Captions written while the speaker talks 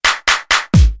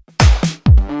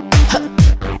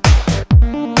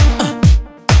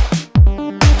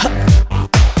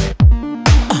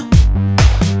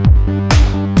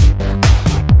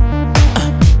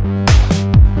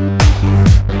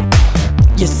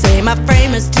say my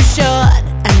frame is too short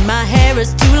and my hair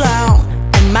is too long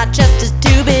and my chest is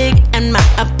too big and my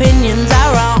opinions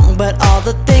are wrong. But all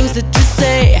the things that you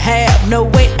say have no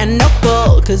weight and no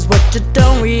pull, 'cause what you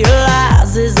don't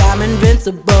realize is I'm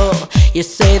invincible. You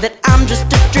say that I'm just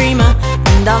a dreamer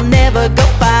and I'll never go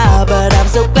far, but I'm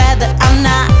so glad that I'm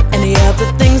not any of the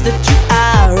things that you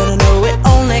are. And I know it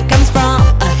only comes from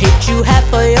a hate you have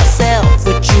for yourself,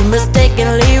 which you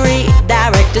mistakenly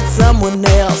redirected someone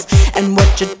else. And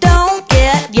what you don't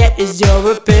get yet is your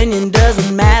opinion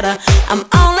doesn't matter. I'm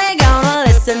only gonna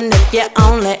listen if you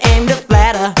only aim to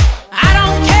flatter. I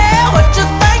don't care what you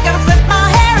think, I'll flip my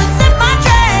hair and sip my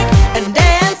drink and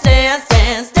dance, dance,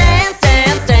 dance, dance,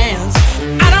 dance, dance.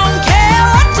 I don't care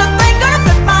what you think, gonna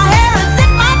flip my hair and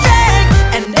sip my drink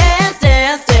and dance,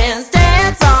 dance, dance,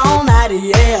 dance all night,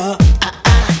 yeah.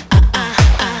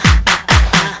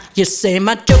 You say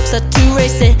my jokes are too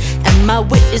racy and my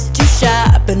wit is too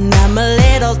sharp, and I'm a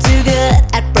little too good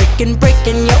at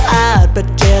breaking your heart. But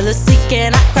jealousy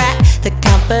cannot crack the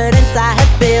confidence I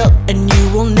have built, and you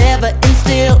will never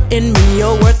instill in me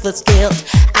your worthless guilt.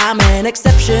 I'm an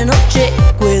exceptional chick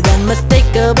with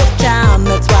unmistakable charm.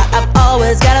 That's why I've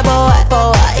always got a boy for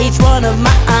each one of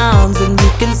my arms. And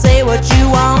you can say what you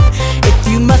want if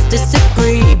you must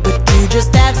disagree, but you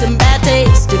just have some bad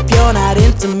taste if you're not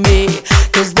into me.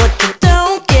 'Cause what you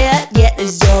don't get yet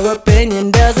is your opinion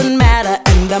doesn't matter,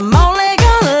 and I'm only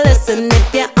gonna listen if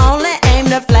you only aim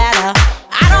to fly.